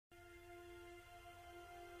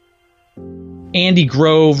Andy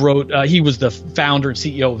Grove wrote, he was the founder and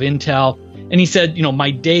CEO of Intel. And he said,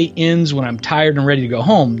 my day ends when I'm tired and ready to go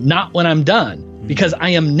home, not when I'm done, because I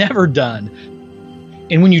am never done.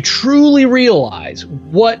 And when you truly realize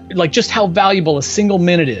just how valuable a single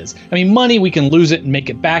minute is, money, we can lose it and make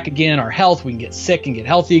it back again. Our health, we can get sick and get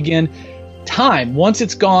healthy again. Time, once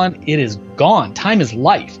it's gone, it is gone. Time is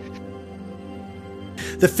life.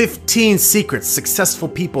 The 15 secrets successful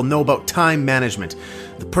people know about time management.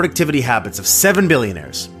 The productivity habits of 7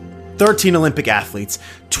 billionaires, 13 Olympic athletes,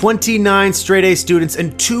 29 straight-A students,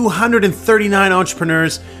 and 239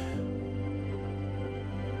 entrepreneurs.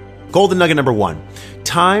 Golden nugget number 1.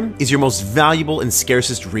 Time is your most valuable and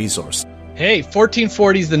scarcest resource. Hey,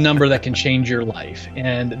 1440 is the number that can change your life.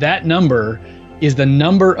 And that number is the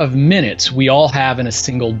number of minutes we all have in a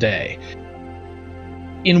single day.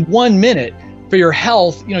 In 1 minute, for your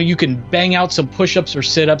health, you can bang out some push-ups or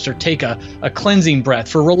sit-ups or take a cleansing breath.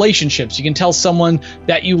 For relationships, you can tell someone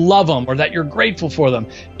that you love them or that you're grateful for them.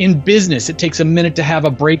 In business, it takes a minute to have a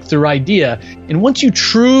breakthrough idea. And once you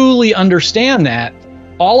truly understand that,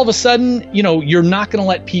 all of a sudden, you're not going to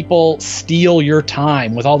let people steal your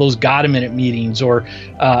time with all those got-a-minute meetings or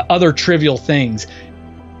other trivial things.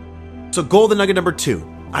 So golden nugget number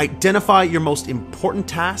 2, identify your most important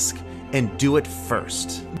task and do it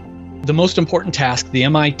first. The most important task, the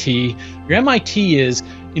MIT. Your MIT is,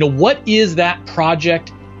 what is that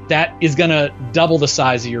project that is going to double the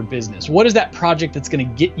size of your business? What is that project that's going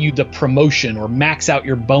to get you the promotion or max out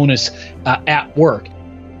your bonus at work?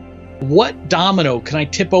 What domino can I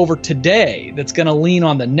tip over today that's going to lean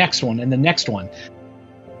on the next one and the next one?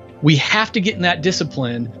 We have to get in that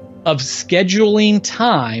discipline of scheduling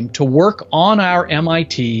time to work on our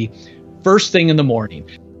MIT first thing in the morning.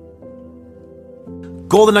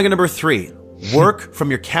 Golden nugget number 3, work from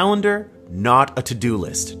your calendar, not a to-do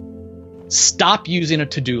list. Stop using a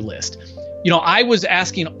to-do list. I was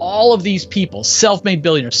asking all of these people, self-made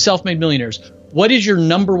billionaires, self-made millionaires, what is your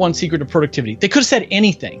number 1 secret to productivity? They could have said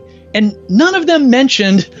anything. And none of them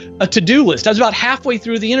mentioned a to-do list. I was about halfway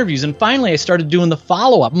through the interviews, and finally I started doing the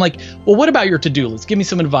follow-up. I'm like, well, what about your to-do list? Give me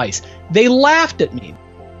some advice. They laughed at me.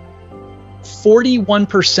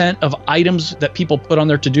 41% of items that people put on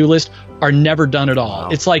their to-do list are never done at all. Wow.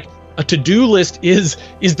 It's like a to-do list is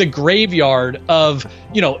the graveyard of,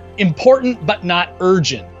 important but not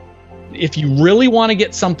urgent. If you really want to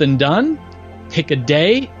get something done, pick a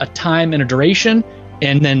day, a time, and a duration,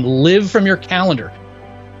 and then live from your calendar.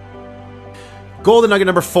 Golden nugget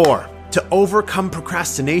number 4, to overcome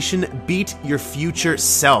procrastination, beat your future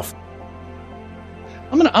self.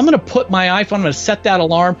 I'm gonna put my iPhone, I'm gonna set that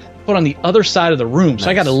alarm, put on the other side of the room. So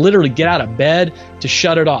I got to literally get out of bed to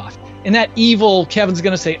shut it off. And that evil Kevin's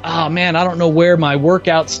going to say, oh man, I don't know where my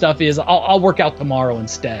workout stuff is. I'll work out tomorrow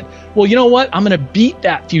instead. Well, you know what? I'm going to beat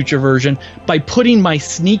that future version by putting my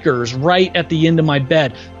sneakers right at the end of my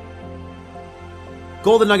bed.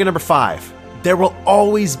 Golden nugget number 5, there will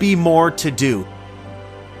always be more to do.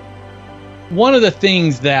 One of the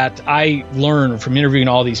things that I learned from interviewing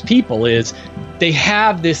all these people is they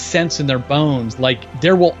have this sense in their bones, like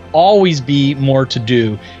there will always be more to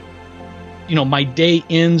do. My day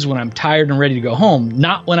ends when I'm tired and ready to go home,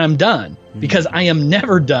 not when I'm done, because I am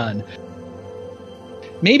never done.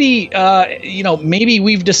 Maybe, maybe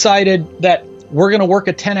we've decided that we're going to work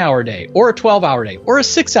a 10-hour day or a 12-hour day or a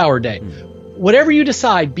 6-hour day. Whatever you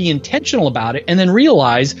decide, be intentional about it, and then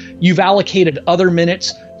realize you've allocated other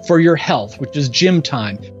minutes for your health, which is gym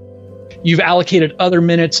time. You've allocated other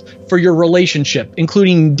minutes for your relationship,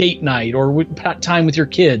 including date night or time with your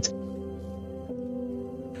kids.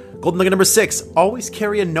 Golden nugget number 6, always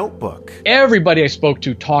carry a notebook. Everybody I spoke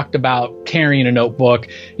to talked about carrying a notebook.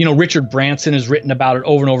 Richard Branson has written about it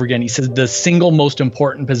over and over again. He says the single most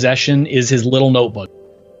important possession is his little notebook.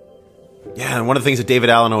 Yeah, and one of the things that David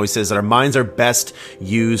Allen always says that our minds are best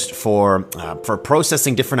used for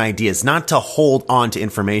processing different ideas, not to hold on to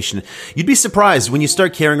information. You'd be surprised when you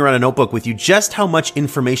start carrying around a notebook with you just how much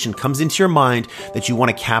information comes into your mind that you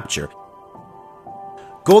want to capture.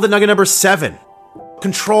 Golden nugget number 7,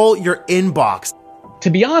 control your inbox. To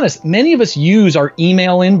be honest, many of us use our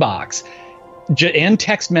email inbox and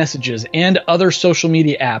text messages and other social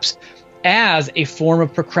media apps as a form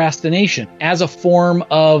of procrastination, as a form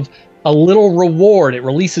of a little reward. It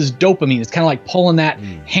releases dopamine. It's kind of like pulling that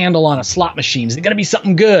handle on a slot machine. Is it going to be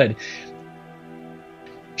something good?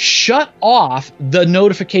 Shut off the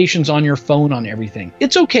notifications on your phone on everything.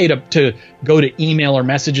 It's okay to go to email or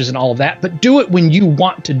messages and all of that, but do it when you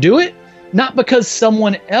want to do it, not because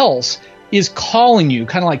someone else is calling you,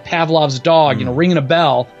 kind of like Pavlov's dog, ringing a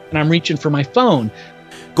bell, and I'm reaching for my phone.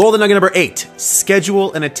 Golden nugget number 8,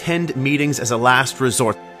 schedule and attend meetings as a last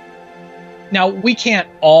resort. Now, we can't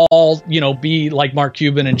all, be like Mark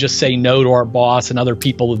Cuban and just say no to our boss and other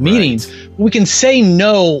people with meetings. Right. We can say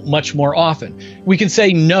no much more often. We can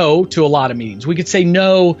say no to a lot of meetings. We could say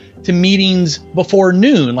no to meetings before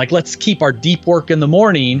noon. Like, let's keep our deep work in the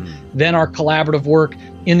morning, then our collaborative work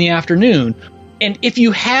in the afternoon. And if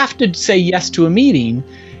you have to say yes to a meeting,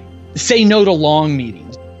 say no to long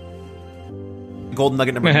meetings. Golden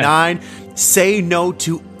nugget number 9, say no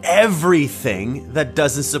to everything that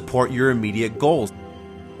doesn't support your immediate goals.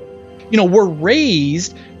 We're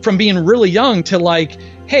raised from being really young to like,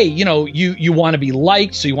 hey, you want to be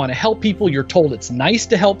liked, so you want to help people. You're told it's nice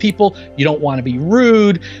to help people. You don't want to be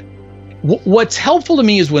rude. What's helpful to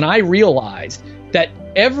me is when I realized that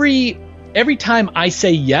every time I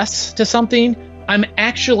say yes to something, I'm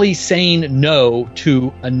actually saying no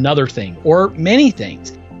to another thing or many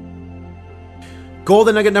things.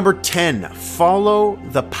 Golden nugget number 10, follow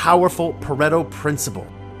the powerful Pareto principle.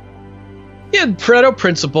 Yeah, the Pareto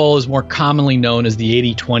principle is more commonly known as the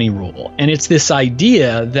 80-20 rule. And it's this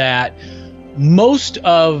idea that most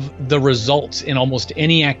of the results in almost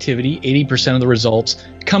any activity, 80% of the results,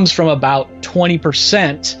 comes from about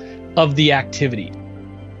 20% of the activity.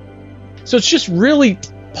 So it's just really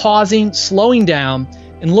pausing, slowing down,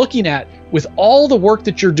 and looking at, with all the work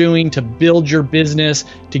that you're doing to build your business,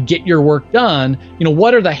 to get your work done,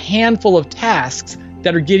 what are the handful of tasks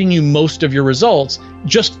that are getting you most of your results?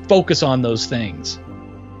 Just focus on those things.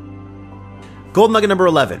 Golden nugget number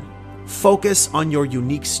 11, focus on your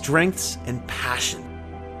unique strengths and passion.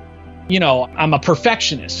 I'm a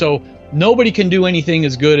perfectionist, so nobody can do anything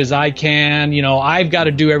as good as I can. I've got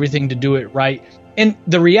to do everything to do it right. And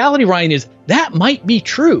the reality, Ryan, is that might be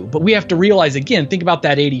true, but we have to realize, again, think about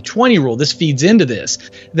that 80-20 rule. This feeds into this,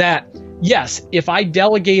 that yes, if I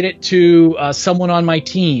delegate it to someone on my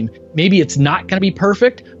team, maybe it's not going to be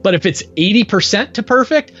perfect, but if it's 80% to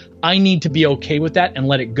perfect, I need to be okay with that and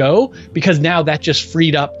let it go, because now that just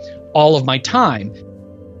freed up all of my time.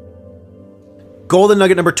 Golden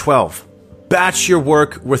nugget number 12, batch your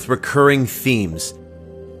work with recurring themes.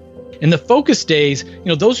 And the focus days,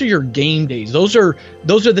 those are your game days. Those are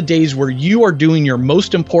the days where you are doing your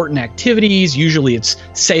most important activities. Usually it's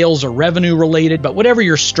sales or revenue related, but whatever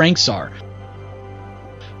your strengths are.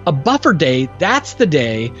 A buffer day, that's the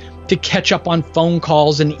day to catch up on phone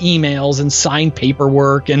calls and emails and sign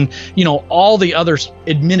paperwork and, all the other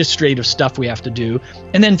administrative stuff we have to do.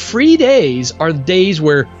 And then free days are the days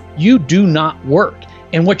where you do not work.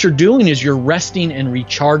 And what you're doing is you're resting and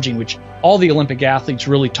recharging, which all the Olympic athletes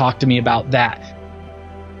really talk to me about that.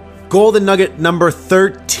 Golden nugget number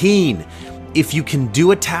 13. If you can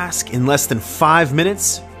do a task in less than 5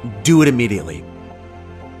 minutes, do it immediately.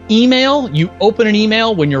 Email, you open an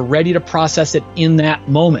email when you're ready to process it in that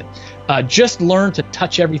moment. Just learn to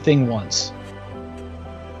touch everything once.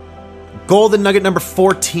 Golden nugget number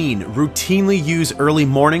 14. Routinely use early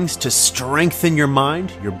mornings to strengthen your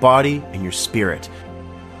mind, your body, and your spirit.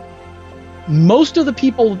 Most of the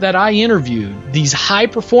people that I interviewed, these high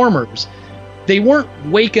performers, they weren't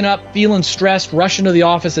waking up feeling stressed, rushing to the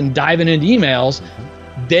office and diving into emails.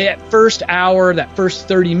 That first hour, that first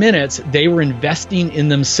 30 minutes, they were investing in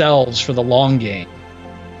themselves for the long game.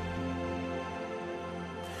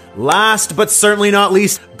 Last but certainly not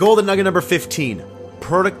least, golden nugget number 15.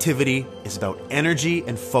 Productivity is about energy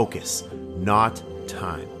and focus, not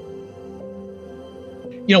time.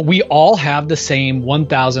 We all have the same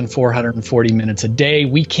 1,440 minutes a day.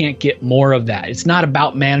 We can't get more of that. It's not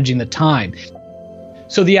about managing the time.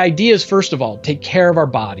 So the idea is, first of all, take care of our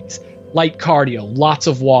bodies. Light cardio, lots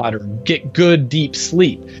of water, get good deep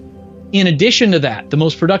sleep. In addition to that, the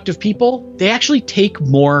most productive people, they actually take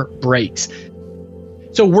more breaks.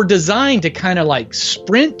 So we're designed to kind of like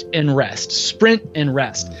sprint and rest.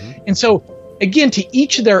 And so again, to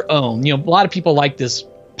each their own. A lot of people like this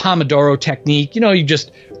Pomodoro technique. You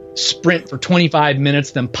just sprint for 25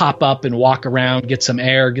 minutes, then pop up and walk around, get some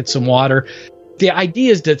air, get some water. The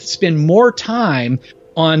idea is to spend more time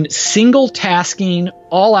on single tasking,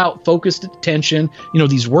 all out focused attention,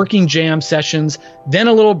 these working jam sessions, then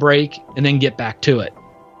a little break, and then get back to it.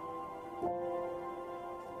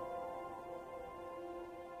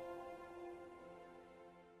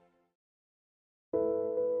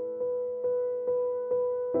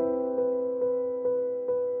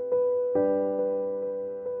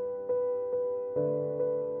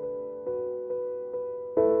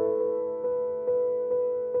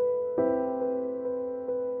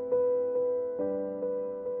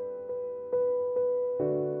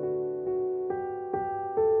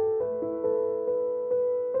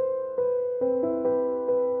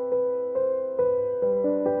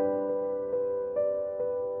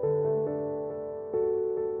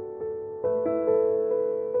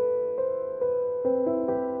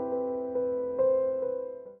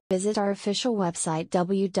 Visit our official website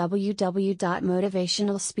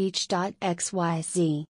www.motivationalspeech.xyz.